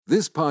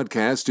This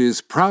podcast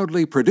is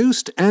proudly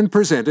produced and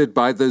presented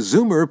by the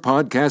Zoomer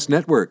Podcast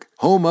Network,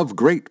 home of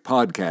great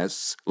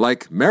podcasts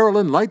like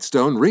Marilyn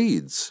Lightstone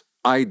Reads,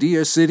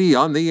 Idea City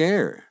on the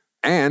Air,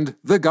 and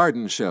The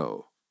Garden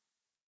Show.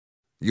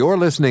 You're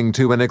listening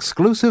to an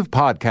exclusive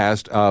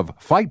podcast of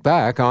Fight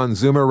Back on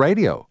Zoomer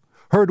Radio,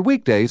 heard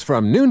weekdays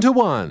from noon to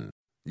 1.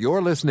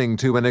 You're listening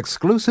to an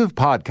exclusive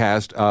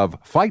podcast of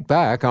Fight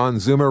Back on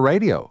Zoomer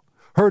Radio,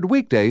 heard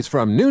weekdays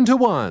from noon to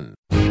 1.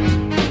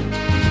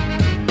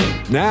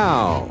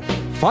 Now,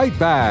 Fight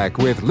Back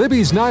with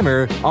Libby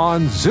Znaimer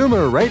on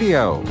Zoomer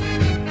Radio.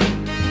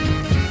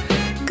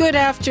 Good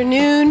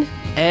afternoon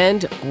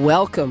and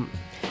welcome.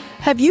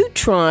 Have you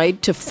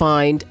tried to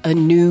find a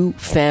new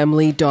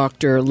family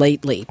doctor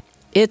lately?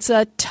 It's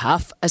a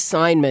tough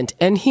assignment,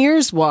 and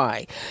here's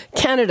why.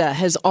 Canada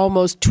has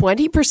almost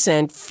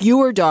 20%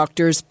 fewer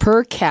doctors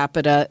per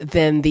capita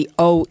than the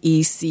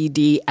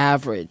OECD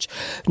average.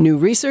 New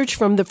research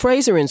from the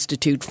Fraser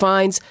Institute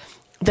finds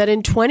that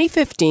in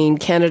 2015,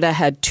 Canada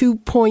had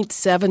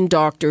 2.7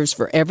 doctors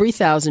for every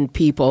 1,000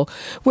 people,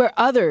 where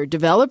other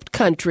developed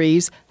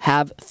countries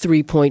have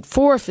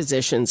 3.4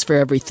 physicians for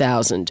every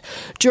 1,000.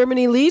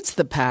 Germany leads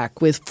the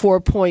pack with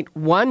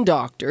 4.1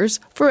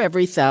 doctors for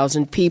every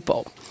 1,000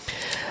 people.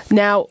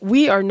 Now,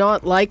 we are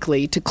not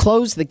likely to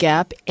close the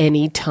gap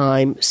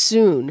anytime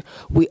soon.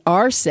 We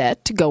are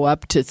set to go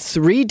up to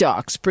 3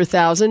 docs per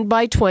 1,000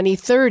 by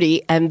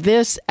 2030, and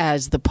this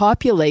as the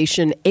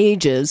population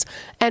ages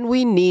and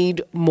we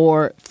need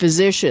more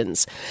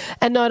physicians.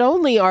 And not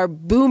only are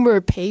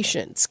boomer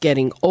patients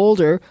getting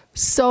older,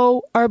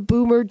 so are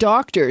boomer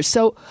doctors.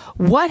 So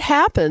what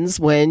happens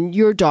when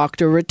your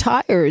doctor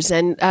retires?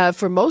 And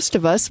for most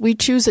of us, we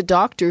choose a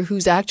doctor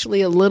who's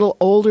actually a little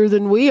older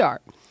than we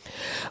are.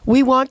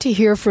 We want to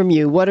hear from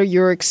you. What are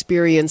your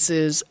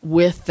experiences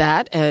with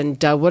that,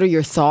 and what are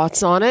your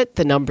thoughts on it?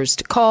 The numbers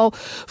to call,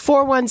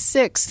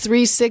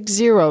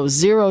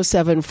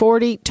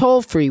 416-360-0740,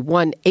 toll-free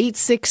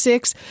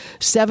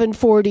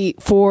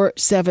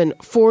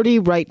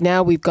 1-866-740-4740. Right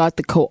now, we've got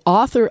the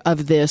co-author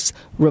of this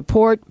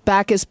report,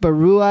 Bacchus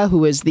Barua,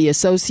 who is the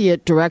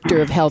Associate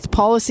Director of Health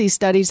Policy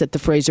Studies at the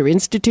Fraser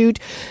Institute,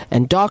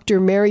 and Dr.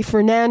 Mary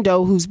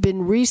Fernando, who's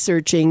been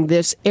researching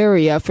this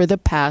area for the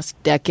past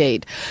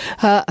decade.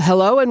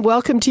 Hello and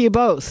welcome to you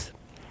both.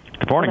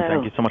 Good morning. Hello.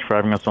 Thank you so much for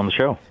having us on the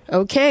show.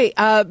 Okay.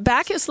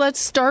 Bacchus, let's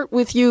start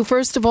with you.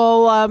 First of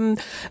all,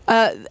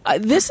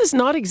 this is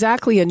not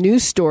exactly a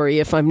news story,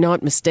 if I'm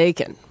not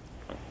mistaken.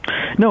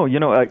 No,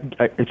 I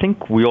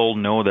think we all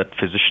know that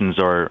physicians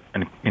are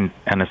an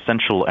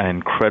essential and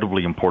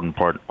incredibly important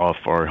part of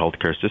our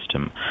healthcare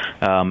system.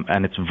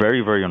 And it's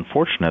very, very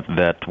unfortunate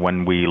that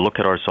when we look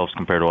at ourselves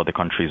compared to other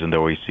countries in the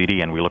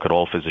OECD and we look at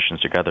all physicians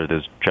together,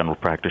 there's general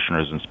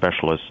practitioners and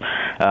specialists,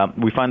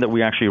 we find that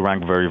we actually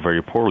rank very,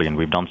 very poorly, and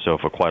we've done so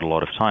for quite a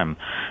lot of time.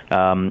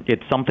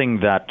 It's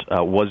something that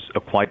was a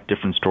quite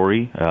different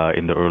story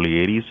in the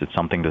early 80s. It's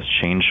something that's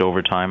changed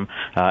over time,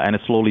 and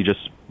it's slowly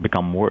just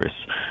become worse.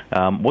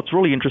 What's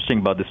really interesting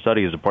about this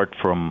study is, apart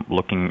from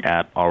looking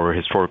at our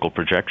historical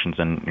projections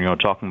and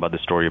talking about the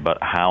story about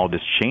how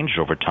this changed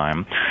over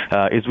time,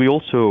 is we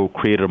also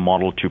created a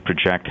model to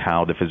project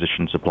how the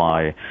physician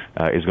supply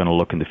is going to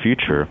look in the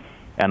future.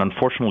 And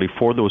unfortunately,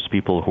 for those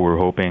people who were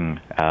hoping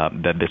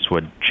that this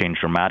would change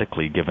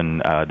dramatically, given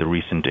the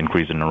recent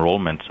increase in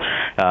enrollments,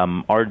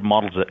 our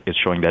model is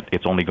showing that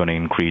it's only going to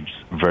increase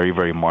very,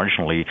 very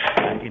marginally,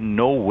 and in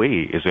no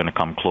way is going to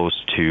come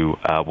close to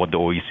what the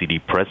OECD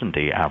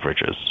present-day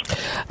averages.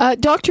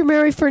 Dr.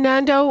 Mary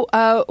Fernando,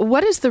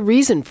 what is the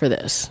reason for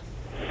this?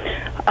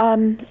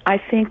 I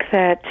think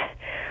that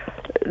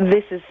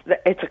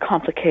it's a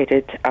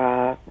complicated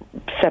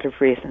set of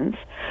reasons.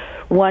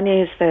 One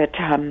is that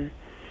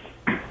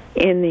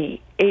in the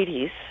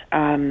 80s,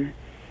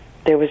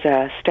 there was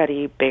a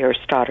study,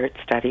 Bayer-Stoddard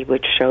study,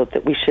 which showed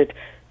that we should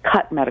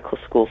cut medical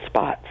school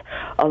spots.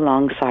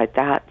 Alongside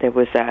that, there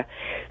was a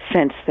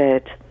sense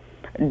that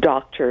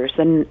doctors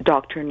and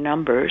doctor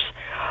numbers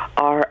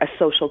are a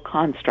social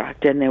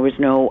construct, and there was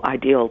no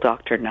ideal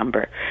doctor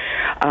number.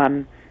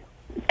 And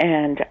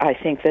I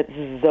think that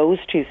those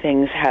two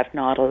things have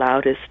not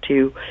allowed us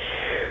to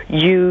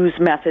use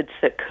methods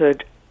that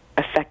could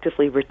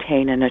effectively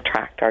retain and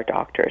attract our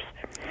doctors.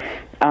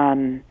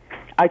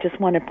 I just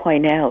want to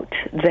point out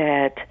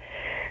that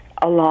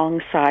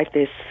alongside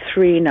this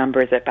 3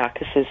 number that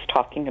Bacchus is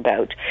talking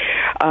about,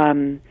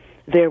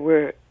 there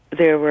were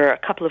a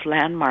couple of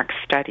landmark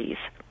studies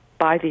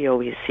by the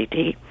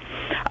OECD,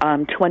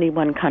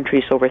 21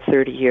 countries over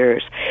 30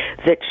 years,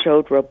 that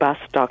showed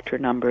robust doctor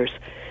numbers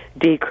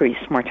decrease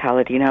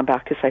mortality. Now,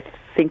 Bacchus, I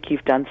think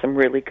you've done some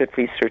really good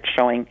research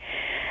showing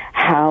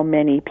how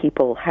many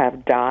people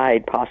have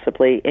died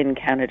possibly in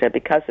Canada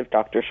because of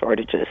doctor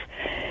shortages.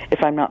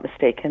 If I'm not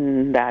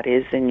mistaken, that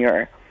is in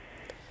your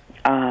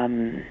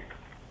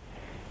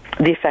the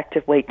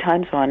effective wait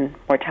times on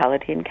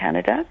mortality in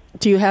Canada.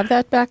 Do you have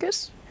that,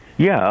 Bacchus?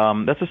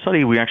 Yeah, that's a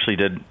study we actually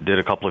did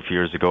a couple of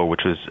years ago,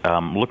 which was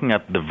looking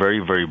at the very,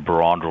 very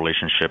broad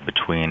relationship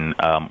between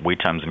wait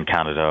times in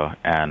Canada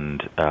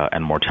and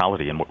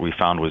mortality. And what we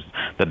found was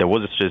that there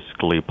was a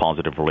statistically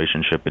positive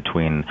relationship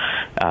between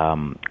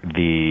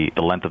the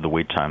length of the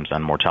wait times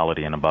and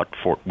mortality, and about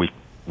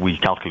we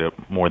calculate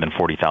more than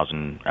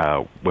 40,000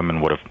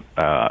 women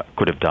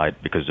could have died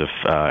because of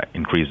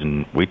increase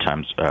in wait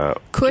times.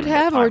 Could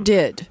have or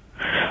did?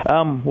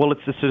 Well,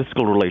 it's a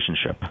statistical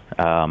relationship.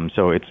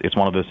 So it's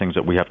one of those things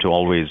that we have to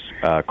always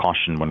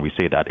caution when we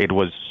say that. It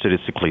was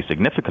statistically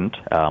significant,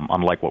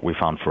 unlike what we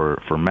found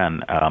for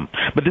men.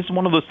 But this is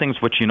one of those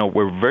things which,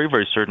 we're very,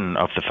 very certain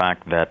of the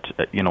fact that,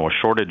 a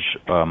shortage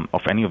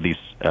of any of these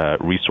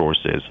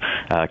resources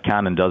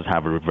can and does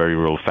have a very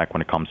real effect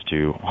when it comes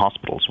to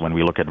hospitals. When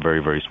we look at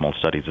very, very small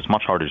studies, it's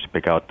much harder to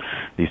pick out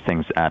these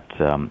things at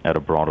a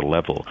broader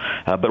level.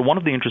 But one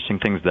of the interesting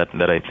things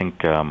that I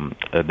think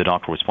the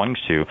doctor was pointing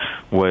to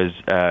was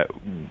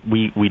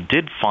we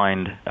did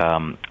find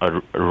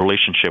a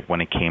relationship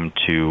when it came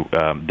to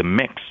the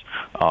mix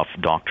of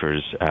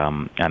doctors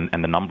and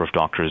the number of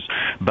doctors.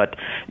 But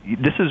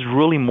this is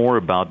really more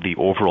about the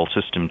overall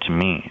system to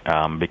me,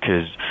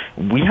 because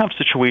we have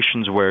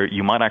situations where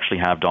you might actually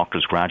have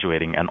doctors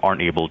graduating and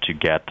aren't able to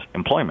get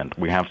employment.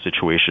 We have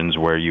situations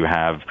where you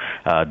have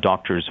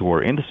doctors who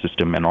are in the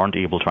system and aren't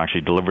able to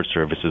actually deliver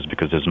services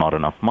because there's not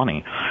enough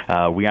money.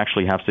 We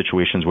actually have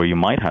situations where you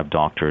might have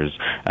doctors,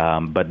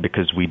 but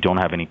because we don't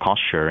have any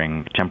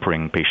cost-sharing,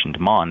 tempering patient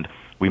demand,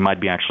 we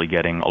might be actually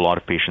getting a lot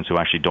of patients who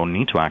actually don't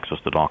need to access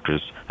the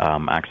doctors,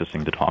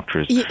 accessing the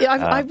doctors.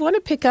 I want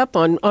to pick up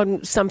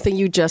on something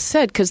you just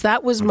said, because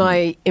that was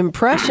my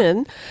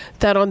impression,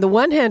 that on the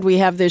one hand we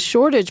have this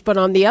shortage, but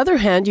on the other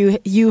hand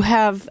you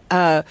have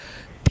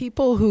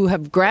people who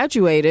have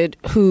graduated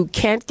who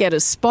can't get a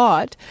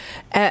spot.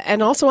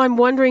 And also I'm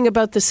wondering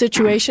about the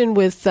situation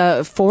with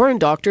foreign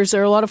doctors.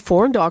 There are a lot of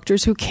foreign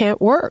doctors who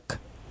can't work.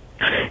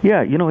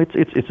 Yeah,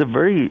 it's a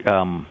very,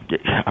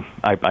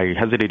 I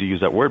hesitate to use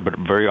that word, but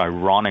very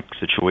ironic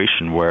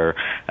situation where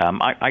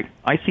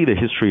I see the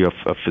history of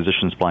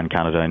physician supply in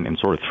Canada in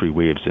sort of three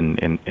waves.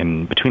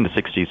 In between the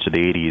 60s to the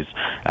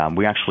 80s,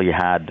 we actually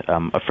had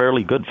a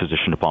fairly good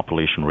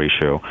physician-to-population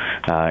ratio.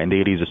 In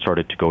the 80s, it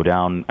started to go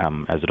down,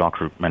 as the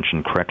doctor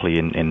mentioned correctly,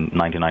 in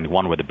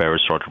 1991, with the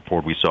Beresford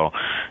report, we saw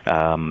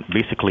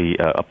basically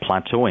a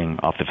plateauing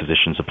of the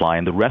physician supply,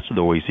 and the rest of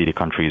the OECD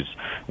countries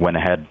went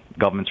ahead.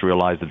 Governments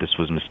realized that this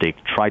was a mistake,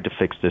 tried to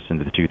fix this in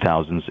the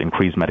 2000s,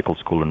 increased medical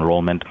school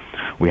enrollment.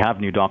 We have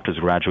new doctors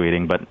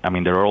graduating, but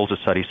there are also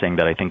studies saying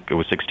that I think it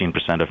was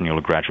 16% of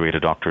newly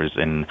graduated doctors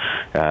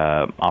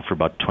after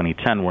about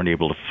 2010 weren't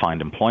able to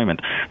find employment.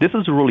 This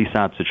is a really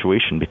sad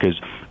situation because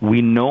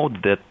we know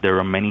that there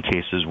are many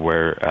cases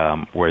where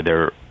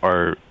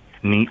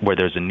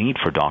there's a need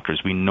for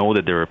doctors. We know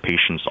that there are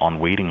patients on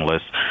waiting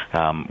lists,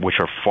 which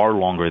are far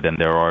longer than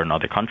there are in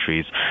other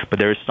countries. But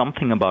there is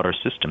something about our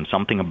system,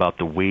 something about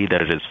the way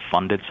that it is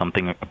funded,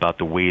 something about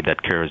the way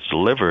that care is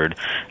delivered,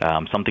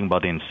 something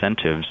about the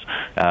incentives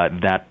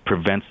that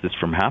prevents this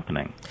from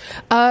happening.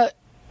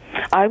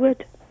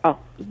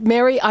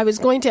 Mary, I was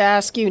going to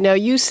ask you, now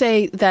you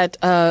say that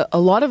a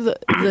lot of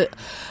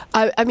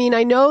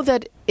I know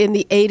that in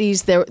the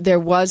 80s there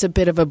was a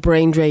bit of a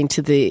brain drain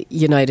to the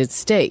United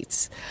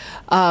States.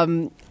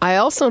 I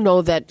also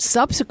know that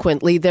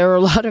subsequently there are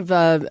a lot of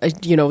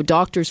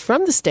doctors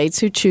from the States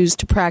who choose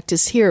to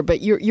practice here,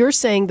 but you're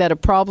saying that a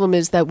problem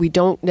is that we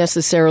don't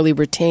necessarily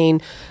retain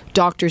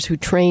doctors who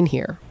train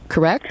here,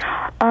 correct?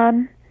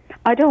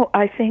 I don't.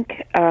 I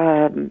think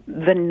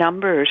the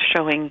numbers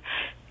showing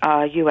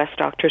U.S.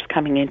 doctors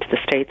coming into the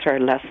States are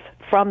less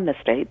from the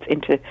States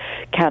into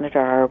Canada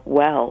are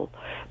well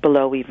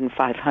below even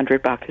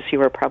 500. Bacchus,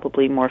 you are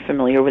probably more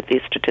familiar with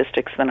these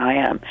statistics than I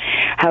am.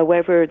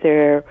 However,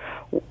 there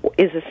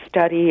is a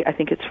study, I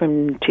think it's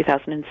from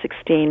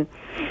 2016,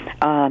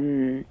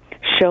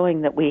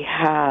 showing that we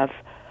have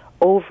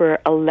over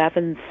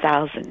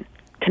 11,000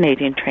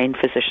 Canadian-trained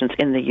physicians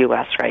in the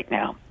U.S. right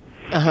now.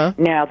 Uh-huh.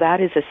 Now, that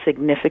is a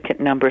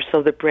significant number,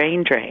 so the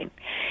brain drain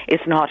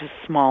is not a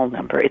small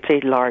number. It's a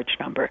large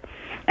number.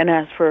 And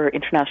as for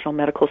international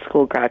medical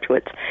school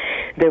graduates,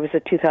 there was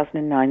a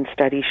 2009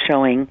 study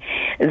showing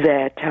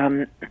that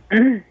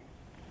the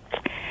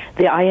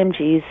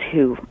IMGs,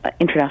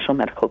 international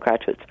medical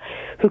graduates,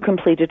 who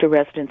completed a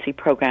residency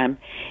program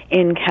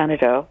in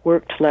Canada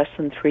worked less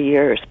than 3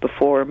 years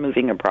before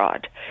moving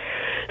abroad.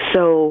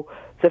 So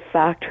the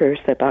factors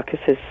that Bacchus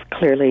has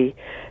clearly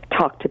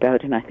talked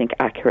about, and I think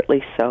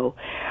accurately so,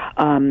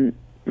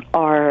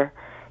 are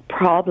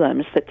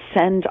problems that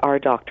send our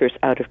doctors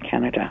out of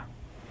Canada,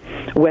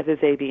 whether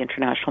they be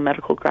international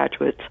medical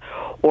graduates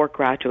or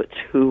graduates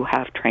who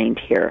have trained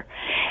here.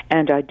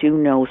 And I do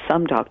know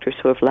some doctors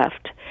who have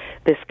left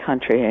this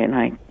country, and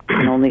I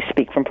can only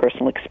speak from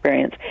personal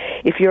experience.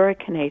 If you're a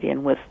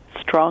Canadian with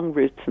strong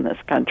roots in this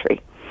country,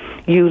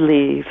 you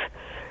leave,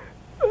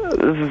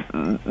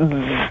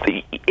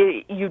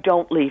 you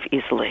don't leave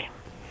easily.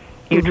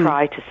 You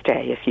try to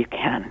stay if you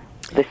can.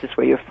 This is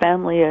where your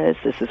family is.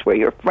 This is where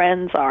your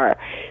friends are.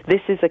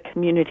 This is a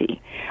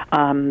community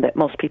that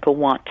most people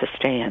want to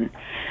stay in.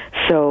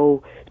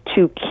 So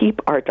to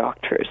keep our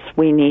doctors,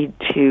 we need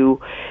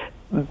to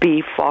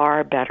be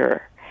far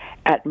better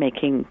at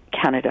making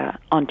Canada,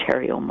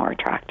 Ontario, more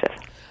attractive.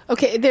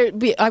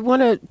 Okay, I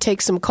want to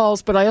take some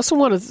calls, but I also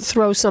want to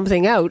throw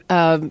something out.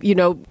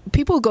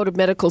 People go to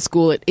medical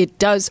school. It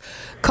does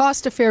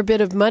cost a fair bit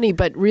of money,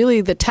 but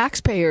really the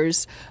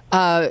taxpayers,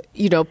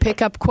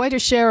 pick up quite a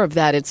share of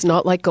that. It's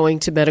not like going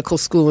to medical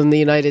school in the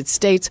United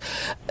States.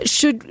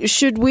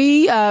 Should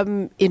we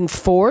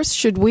enforce?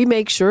 Should we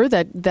make sure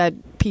that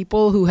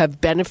people who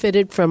have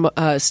benefited from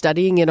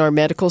studying in our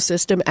medical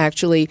system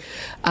actually,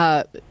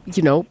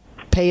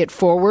 pay it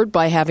forward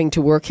by having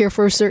to work here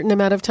for a certain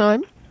amount of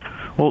time?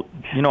 Well,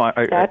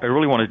 I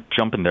really want to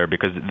jump in there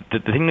because the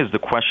thing is, the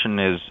question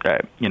is,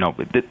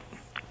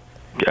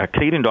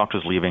 Canadian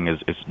doctors leaving is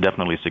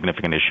definitely a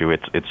significant issue.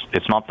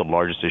 It's not the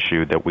largest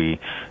issue that we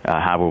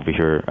have over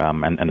here,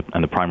 and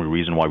the primary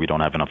reason why we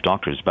don't have enough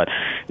doctors. But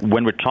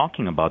when we're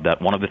talking about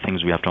that, one of the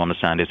things we have to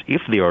understand is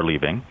if they are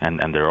leaving,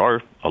 and there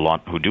are a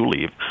lot who do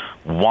leave,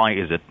 why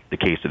is it the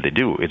case that they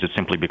do? Is it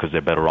simply because there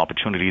are better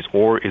opportunities,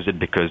 or is it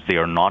because they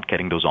are not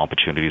getting those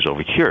opportunities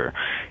over here?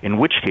 In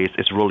which case,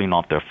 it's really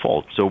not their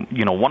fault. So,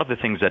 one of the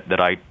things that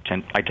I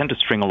tend to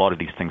string a lot of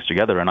these things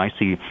together, and I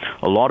see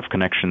a lot of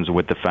connections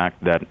with the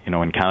fact that,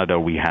 in Canada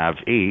we have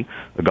a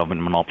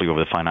government monopoly over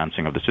the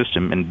financing of the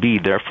system, and B,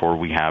 therefore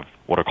we have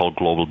what are called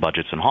global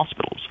budgets in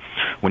hospitals.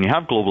 When you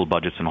have global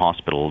budgets in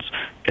hospitals,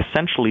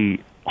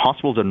 essentially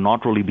hospitals are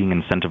not really being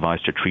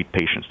incentivized to treat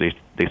patients.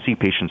 They see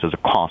patients as a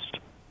cost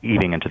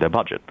eating into their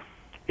budget.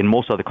 In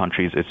most other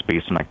countries, it's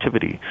based on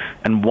activity.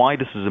 And why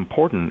this is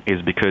important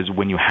is because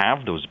when you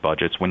have those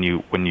budgets, when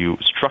you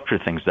structure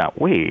things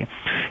that way,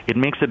 it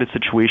makes it a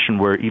situation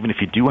where even if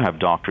you do have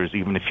doctors,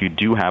 even if you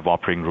do have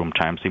operating room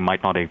times, they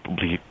might not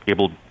be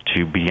able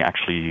to be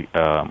actually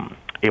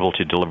able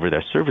to deliver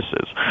their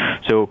services.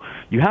 So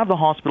you have the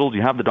hospitals,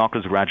 you have the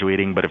doctors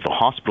graduating, but if the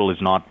hospital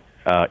is not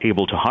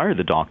able to hire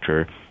the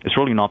doctor, it's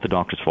really not the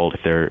doctor's fault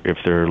if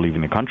they're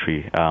leaving the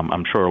country.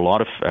 I'm sure a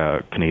lot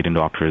of Canadian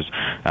doctors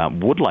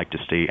would like to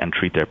stay and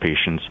treat their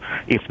patients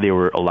if they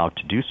were allowed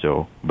to do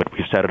so, but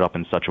we've set it up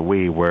in such a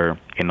way where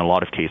in a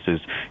lot of cases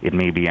it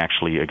may be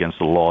actually against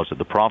the laws of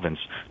the province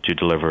to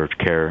deliver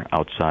care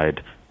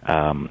outside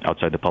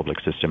the public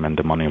system and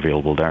the money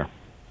available there.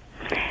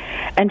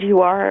 And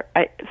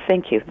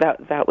thank you.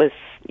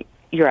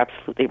 You're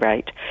absolutely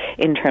right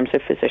in terms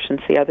of physicians.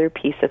 The other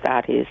piece of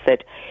that is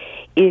that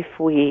if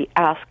we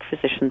ask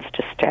physicians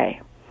to stay,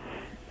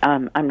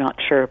 I'm not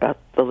sure about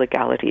the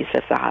legalities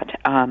of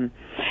that,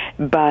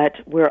 but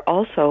we're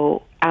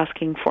also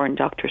asking foreign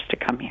doctors to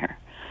come here.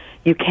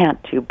 You can't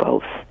do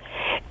both.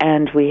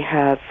 And we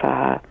have,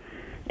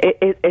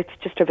 it's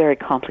just a very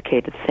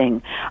complicated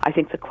thing. I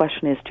think the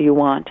question is, do you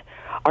want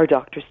our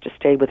doctors to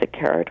stay with a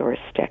carrot or a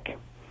stick?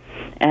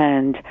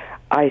 And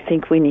I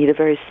think we need a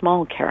very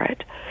small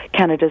carrot.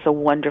 Canada's a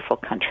wonderful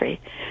country.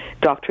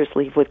 Doctors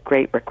leave with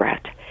great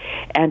regret.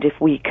 And if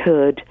we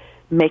could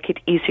make it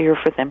easier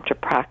for them to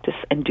practice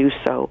and do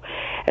so,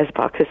 as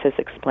Bacchus has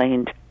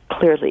explained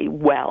clearly,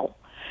 well,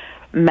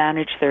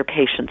 manage their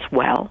patients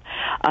well,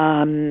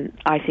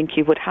 I think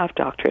you would have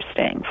doctors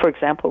staying. For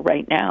example,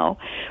 right now,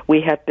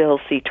 we have Bill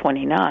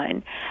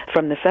C-29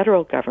 from the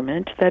federal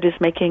government that is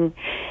making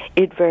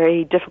it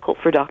very difficult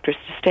for doctors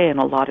to stay, and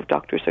a lot of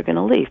doctors are going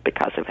to leave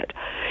because of it.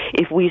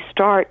 If we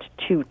start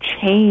to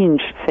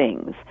change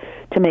things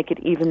to make it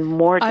even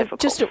more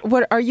difficult.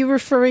 What are you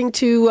referring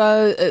to?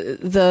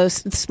 The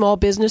small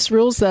business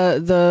rules?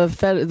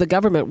 The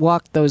government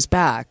walked those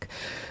back.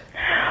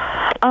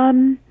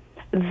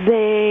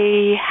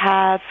 They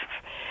have.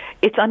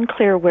 It's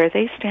unclear where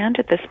they stand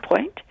at this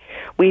point.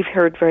 We've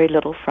heard very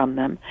little from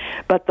them,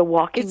 but the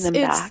walking them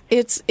back.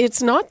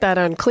 It's not that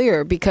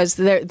unclear because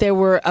there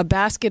were a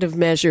basket of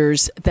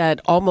measures that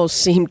almost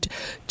seemed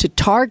to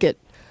target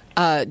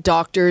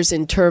doctors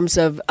in terms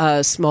of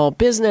small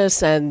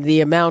business and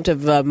the amount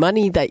of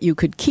money that you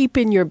could keep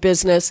in your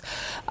business.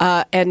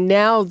 And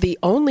now the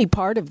only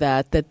part of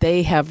that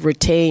they have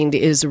retained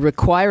is a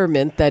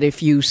requirement that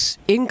if you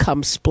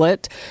income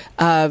split,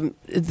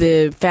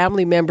 the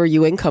family member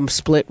you income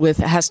split with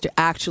has to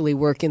actually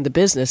work in the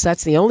business.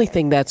 That's the only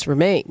thing that's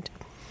remained.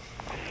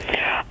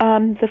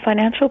 The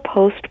Financial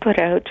Post put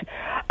out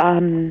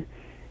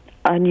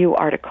a new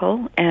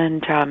article,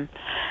 and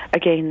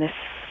again, this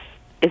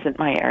isn't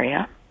my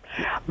area,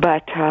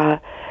 but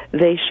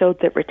they showed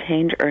that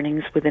retained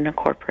earnings within a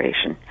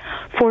corporation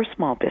for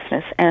small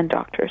business and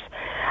doctors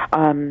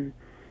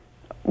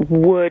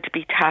would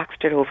be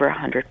taxed at over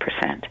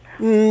 100%.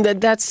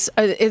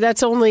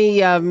 That's only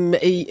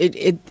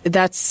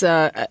that's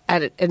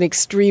at an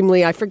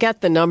extremely, I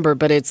forget the number,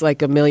 but it's like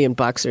 $1 million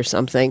or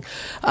something.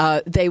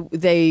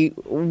 They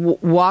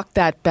walked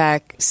that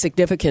back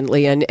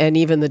significantly, and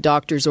even the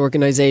doctors'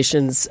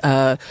 organizations,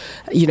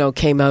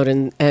 came out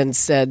and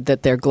said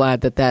that they're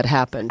glad that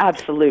happened.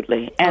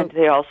 Absolutely, and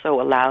they also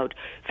allowed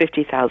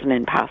 $50,000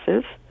 in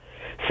passive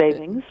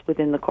savings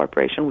within the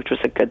corporation, which was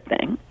a good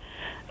thing.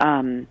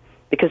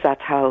 because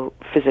that's how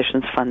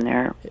physicians fund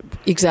their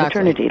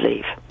maternity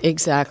leave.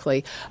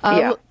 Exactly.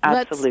 Yeah,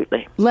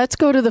 absolutely. Let's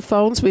go to the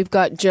phones. We've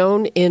got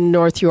Joan in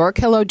North York.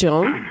 Hello,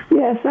 Joan.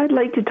 Yes, I'd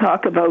like to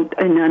talk about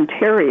in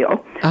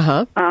Ontario.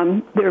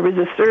 There was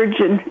a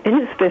surgeon in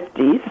his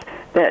 50s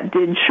that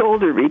did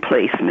shoulder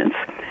replacements,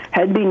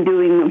 had been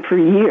doing them for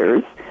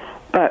years,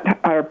 but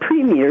our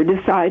premier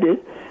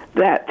decided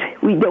that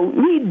we don't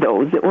need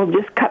those. It will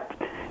just cut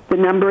the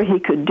number he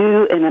could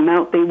do and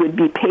amount they would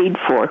be paid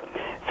for.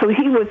 So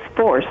he was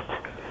forced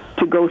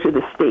to go to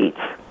the States.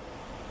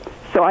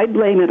 So I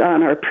blame it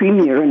on our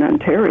premier in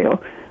Ontario,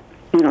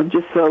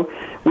 just so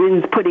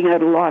Wynn's putting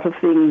out a lot of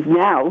things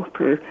now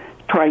for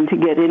trying to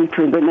get in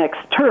for the next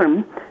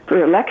term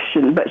for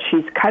election, but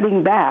she's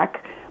cutting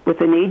back with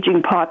an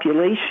aging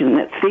population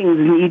that things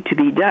need to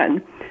be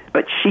done,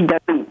 but she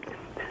doesn't.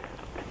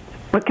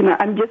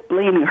 I'm just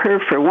blaming her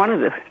for one of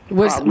the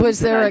Was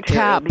there a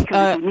cap?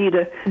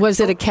 Was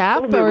it a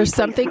cap or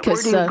something? Where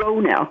do you go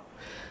now?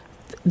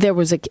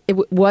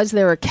 Was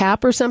there a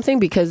cap or something?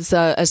 Because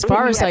as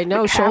far as I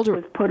know, shoulder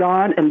was put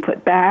on and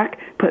put back.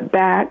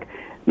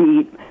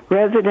 The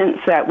residents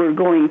that were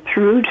going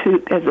through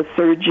as a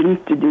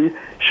surgeon to do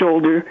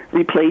shoulder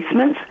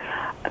replacements,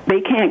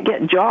 they can't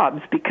get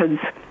jobs because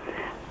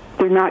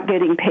they're not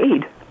getting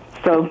paid.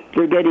 So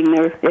they're getting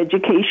their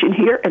education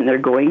here and they're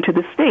going to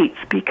the States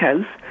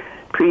because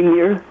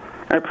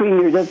our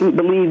premier doesn't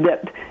believe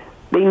that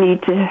they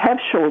need to have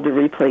shoulder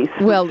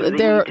replacements. Well,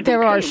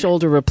 there are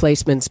shoulder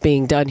replacements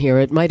being done here.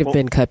 It might have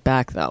been cut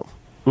back, though.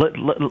 Let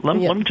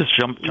me just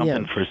jump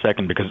in for a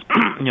second because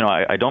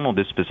I don't know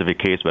this specific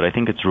case, but I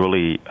think it's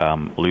really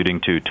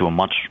alluding to a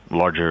much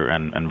larger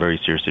and very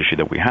serious issue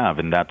that we have,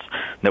 and that's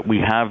that we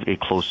have a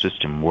closed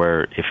system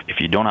where if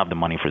you don't have the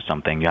money for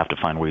something, you have to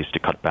find ways to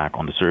cut back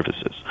on the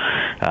services.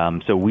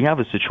 So we have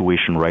a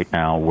situation right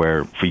now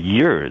where for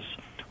years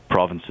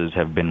provinces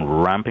have been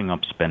ramping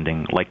up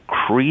spending like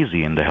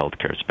crazy in the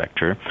healthcare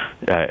sector,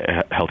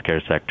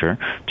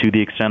 to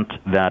the extent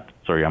that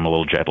I'm a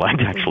little jet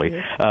lagged actually.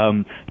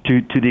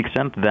 To the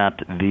extent that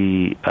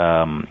the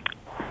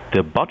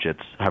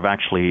budgets have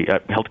actually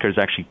healthcare is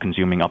actually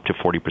consuming up to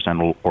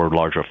 40% or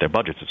larger of their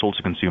budgets. It's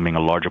also consuming a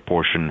larger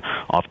portion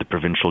of the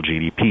provincial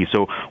GDP.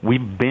 So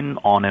we've been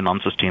on an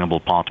unsustainable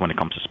path when it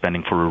comes to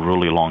spending for a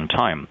really long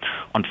time.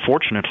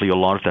 Unfortunately, a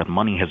lot of that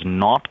money has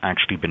not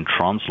actually been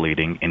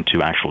translating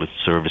into actual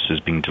services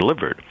being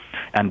delivered.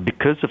 And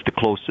because of the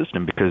closed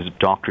system, because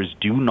doctors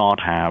do not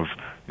have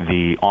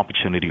the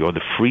opportunity or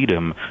the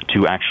freedom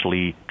to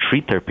actually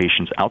treat their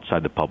patients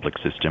outside the public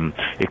system,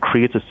 it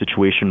creates a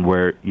situation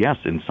where, yes,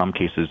 in some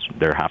cases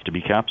there have to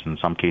be caps, in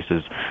some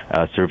cases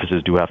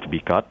services do have to be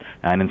cut,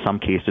 and in some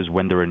cases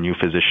when there are new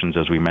physicians,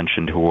 as we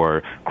mentioned, who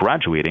are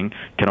graduating,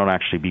 cannot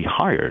actually be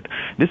hired.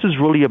 This is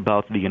really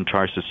about the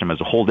entire system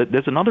as a whole.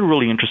 There's another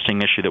really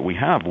interesting issue that we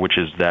have, which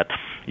is that,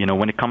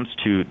 when it comes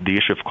to the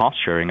issue of cost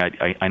sharing,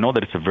 I know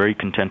that it's a very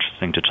contentious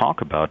thing to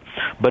talk about,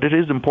 but it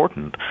is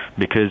important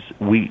because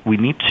we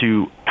need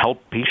to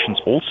help patients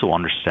also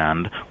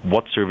understand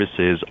what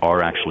services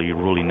are actually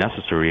really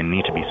necessary and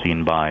need to be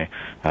seen by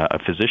a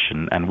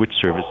physician, and which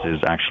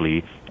services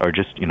actually are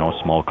just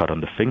a small cut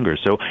on the finger.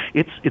 So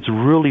it's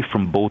really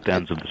from both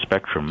ends of the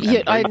spectrum.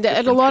 And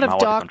a lot of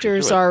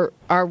doctors are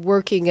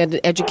working in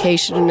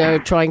education and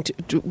are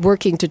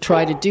working to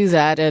try to do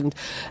that, and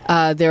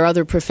there are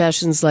other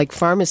professions like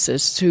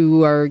pharmacists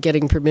who are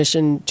getting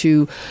permission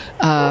to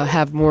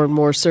have more and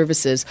more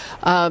services.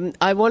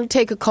 I want to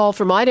take a call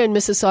from Ida in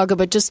Mississauga,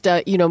 but just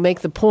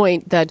make the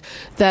point that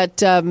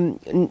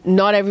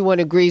not everyone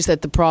agrees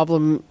that the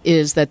problem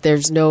is that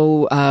there's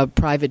no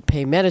private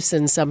pay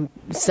medicine.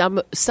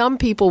 Some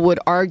people would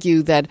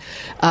argue that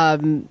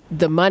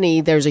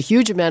there's a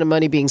huge amount of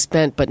money being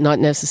spent, but not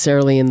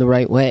necessarily in the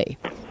right way.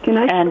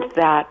 And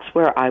that's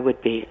where I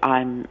would be.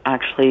 I'm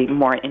actually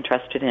more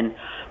interested in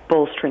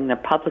bolstering the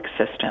public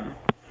system.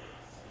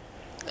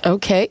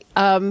 Okay.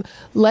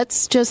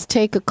 Let's just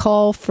take a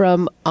call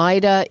from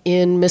Ida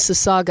in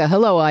Mississauga.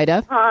 Hello,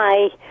 Ida.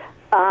 Hi.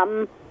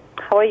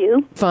 How are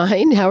you?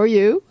 Fine. How are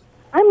you?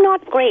 I'm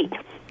not great.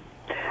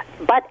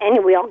 But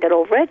anyway, I'll get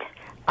over it.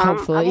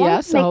 Hopefully,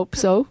 yes. I hope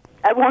so.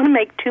 I want to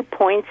make 2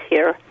 points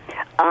here.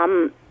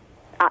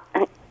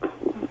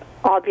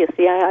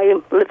 Obviously, I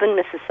live in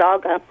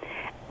Mississauga.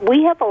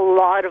 We have a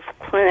lot of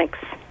clinics,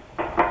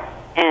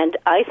 and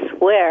I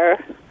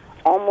swear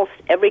almost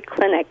every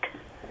clinic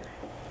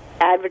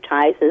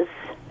advertises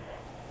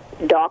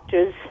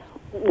doctors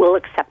will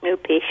accept new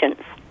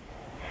patients.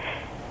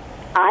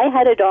 I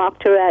had a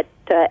doctor at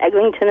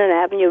Eglinton and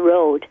Avenue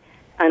Road,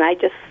 and I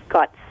just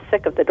got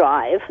sick of the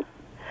drive.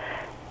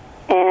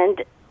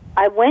 And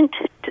I went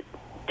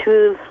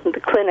to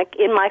the clinic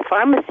in my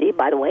pharmacy,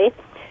 by the way,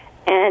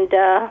 and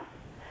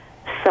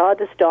saw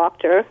this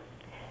doctor,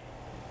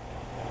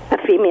 a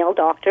female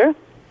doctor,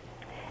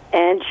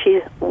 and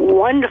she's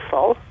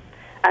wonderful,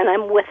 and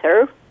I'm with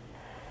her,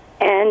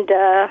 and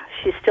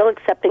she's still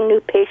accepting new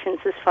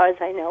patients as far as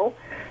I know.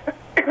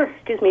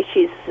 Excuse me,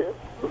 she's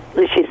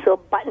so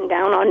buttoned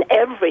down on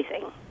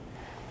everything.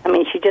 I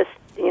mean, she just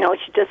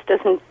she just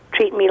doesn't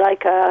treat me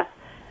like a,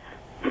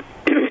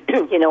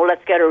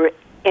 let's get her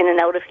in and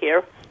out of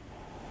here.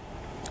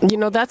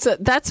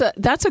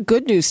 That's a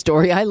good news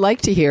story. I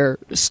like to hear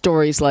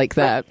stories like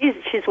that.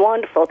 She's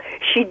wonderful.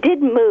 She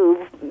did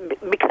move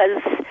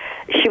because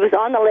she was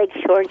on the lake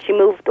shore, and she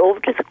moved over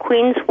to the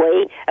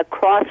Queensway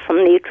across from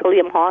the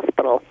Trillium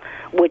Hospital,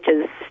 which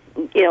is,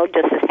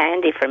 just as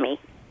handy for me.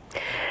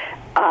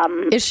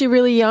 Is she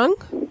really young?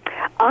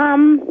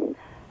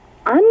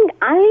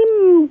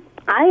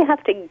 I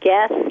have to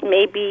guess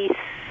maybe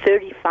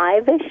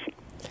 35-ish.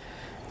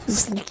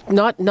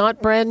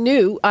 Not brand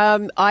new.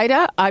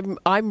 Ida,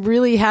 I'm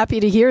really happy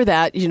to hear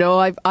that.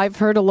 I've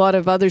heard a lot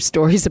of other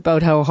stories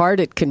about how hard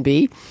it can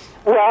be.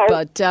 Well,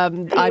 but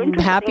I'm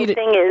happy to. The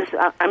thing is,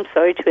 I'm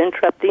sorry to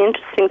interrupt. The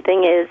interesting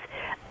thing is,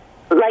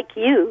 like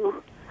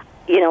you,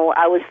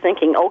 I was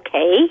thinking,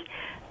 okay,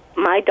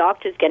 my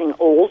doctor's getting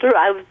older.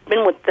 I've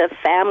been with the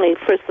family,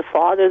 first the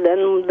father,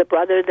 then the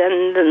brother,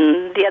 then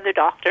the other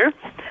doctor,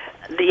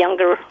 the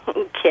younger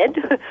kid,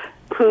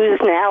 who's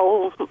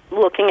now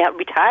looking at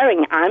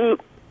retiring. I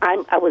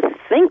was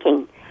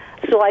thinking,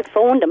 so I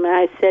phoned him and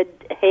I said,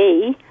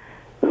 hey,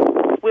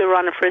 we were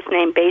on a first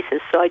name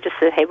basis, so I just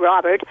said, hey,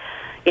 Robert,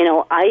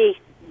 I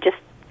just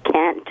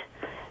can't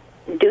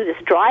do this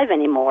drive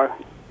anymore,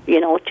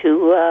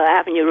 to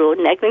Avenue Road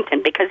in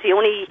Eglinton, because he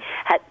only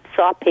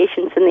saw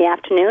patients in the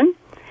afternoon.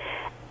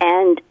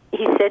 And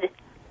he said,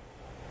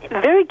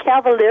 very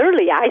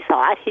cavalierly, I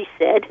thought, he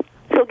said,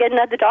 so get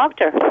another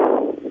doctor.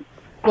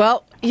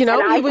 Well, he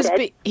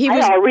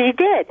already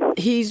did.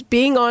 He's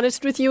being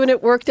honest with you, and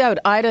it worked out.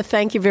 Ida,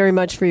 thank you very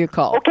much for your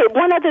call. Okay,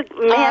 one other...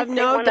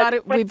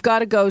 We've got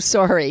to go.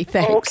 Sorry.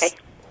 Thanks.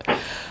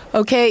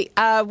 Okay,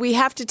 we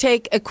have to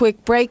take a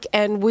quick break,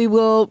 and we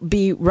will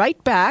be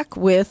right back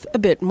with a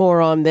bit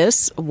more on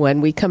this when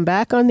we come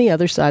back on the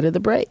other side of the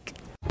break.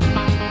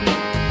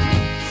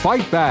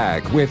 Fight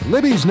Back with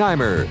Libby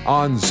Znaimer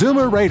on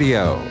Zoomer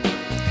Radio.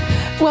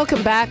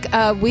 Welcome back.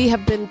 We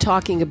have been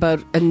talking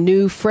about a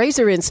new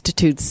Fraser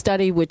Institute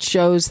study which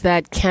shows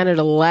that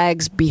Canada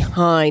lags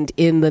behind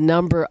in the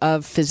number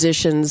of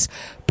physicians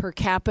per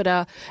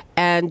capita,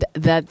 and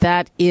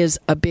that is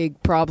a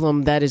big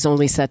problem that is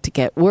only set to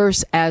get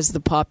worse as the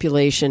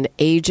population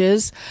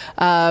ages.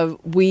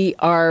 We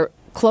are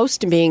close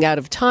to being out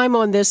of time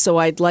on this, so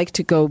I'd like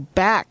to go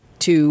back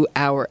to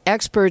our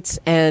experts,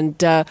 and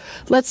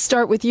let's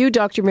start with you,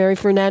 Dr. Mary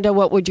Fernando.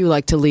 What would you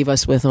like to leave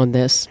us with on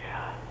this?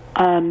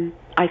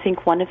 I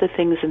think one of the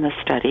things in the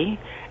study,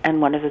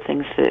 and one of the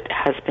things that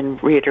has been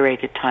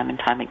reiterated time and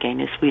time again,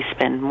 is we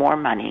spend more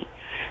money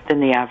than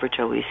the average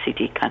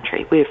OECD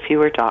country. We have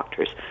fewer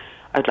doctors.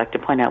 I'd like to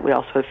point out we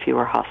also have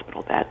fewer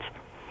hospital beds.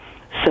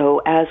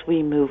 So as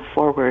we move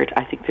forward,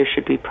 I think there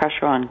should be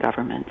pressure on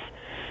governments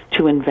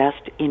to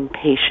invest in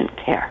patient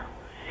care,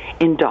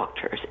 in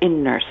doctors,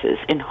 in nurses,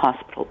 in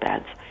hospital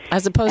beds.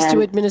 As opposed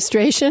to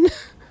administration?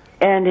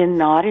 And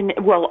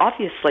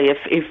obviously,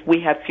 if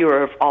we have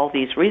fewer of all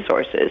these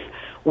resources,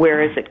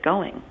 where is it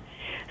going?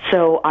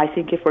 So I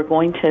think if we're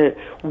going to,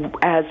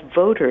 as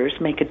voters,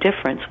 make a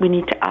difference, we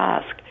need to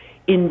ask,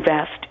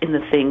 invest in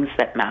the things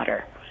that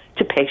matter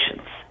to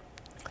patients.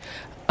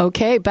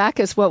 Okay,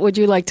 Bacchus, what would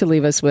you like to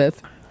leave us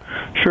with?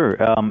 Sure.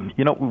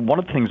 One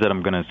of the things that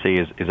I'm going to say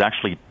is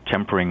actually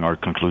tempering our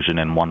conclusion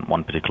in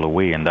one particular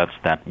way, and that's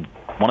that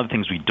one of the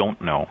things we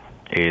don't know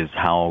is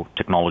how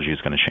technology is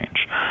going to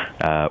change.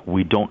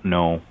 We don't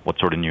know what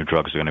sort of new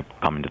drugs are going to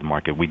come into the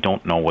market. We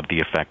don't know what the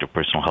effect of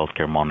personal health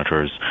care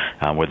monitors,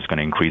 whether it's going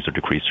to increase or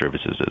decrease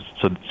services is.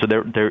 So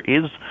there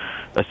is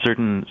a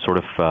certain sort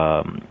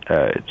of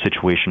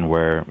situation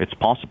where it's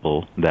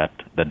possible that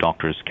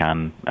doctors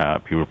can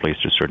be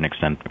replaced to a certain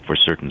extent for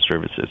certain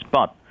services.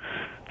 But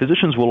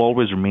physicians will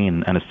always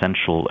remain an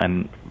essential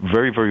and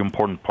very, very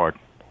important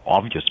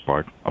obvious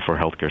part of our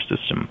healthcare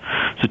system.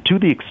 So to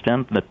the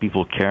extent that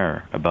people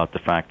care about the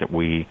fact that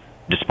we,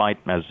 despite,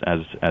 as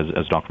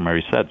Dr.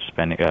 Mary said,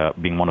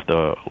 being one of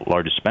the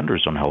largest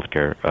spenders on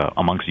healthcare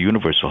amongst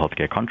universal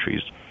healthcare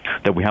countries,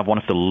 that we have one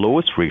of the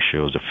lowest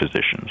ratios of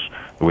physicians,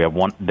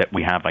 that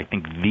we have, I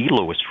think, the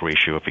lowest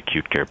ratio of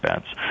acute care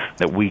beds,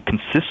 that we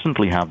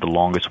consistently have the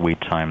longest wait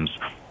times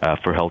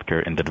for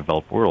healthcare in the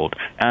developed world,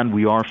 and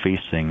we are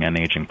facing an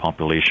aging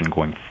population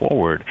going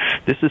forward.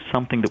 This is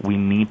something that we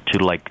need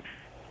to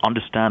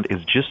understand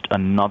is just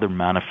another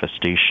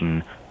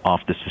manifestation of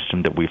the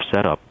system that we've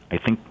set up. I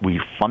think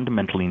we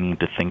fundamentally need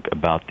to think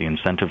about the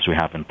incentives we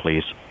have in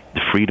place,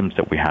 the freedoms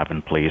that we have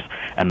in place,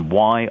 and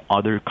why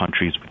other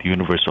countries with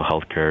universal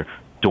health care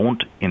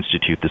don't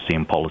institute the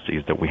same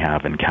policies that we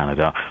have in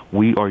Canada.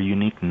 We are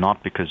unique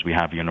not because we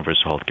have a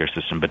universal healthcare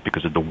system, but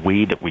because of the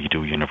way that we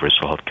do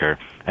universal healthcare.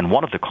 And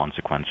one of the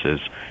consequences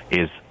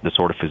is the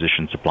sort of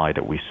physician supply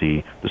that we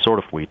see, the sort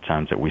of wait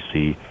times that we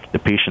see, the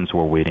patients who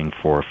are waiting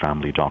for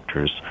family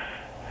doctors.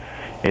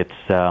 It's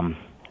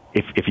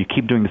if you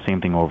keep doing the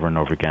same thing over and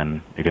over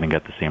again, you're going to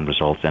get the same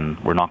results, and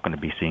we're not going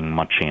to be seeing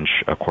much change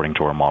according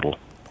to our model.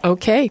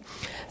 Okay.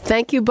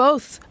 Thank you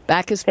both,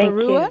 Bacchus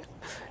Barua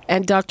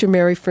and Dr.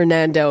 Mary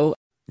Fernando.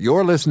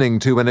 You're listening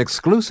to an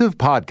exclusive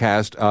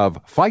podcast of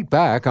Fight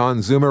Back on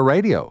Zoomer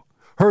Radio,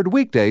 heard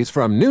weekdays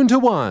from noon to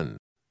 1.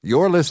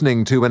 You're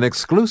listening to an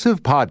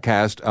exclusive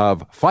podcast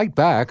of Fight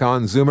Back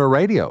on Zoomer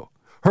Radio,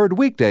 heard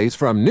weekdays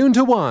from noon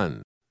to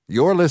 1.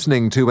 You're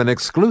listening to an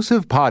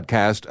exclusive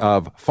podcast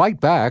of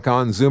Fight Back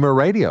on Zoomer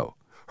Radio,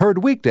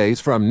 heard weekdays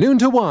from noon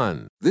to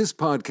 1. This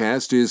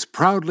podcast is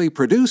proudly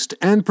produced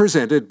and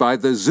presented by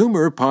the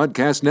Zoomer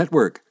Podcast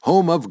Network,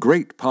 home of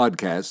great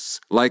podcasts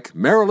like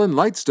Marilyn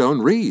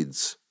Lightstone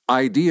Reads,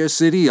 Idea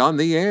City on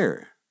the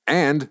Air,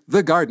 and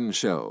The Garden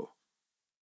Show.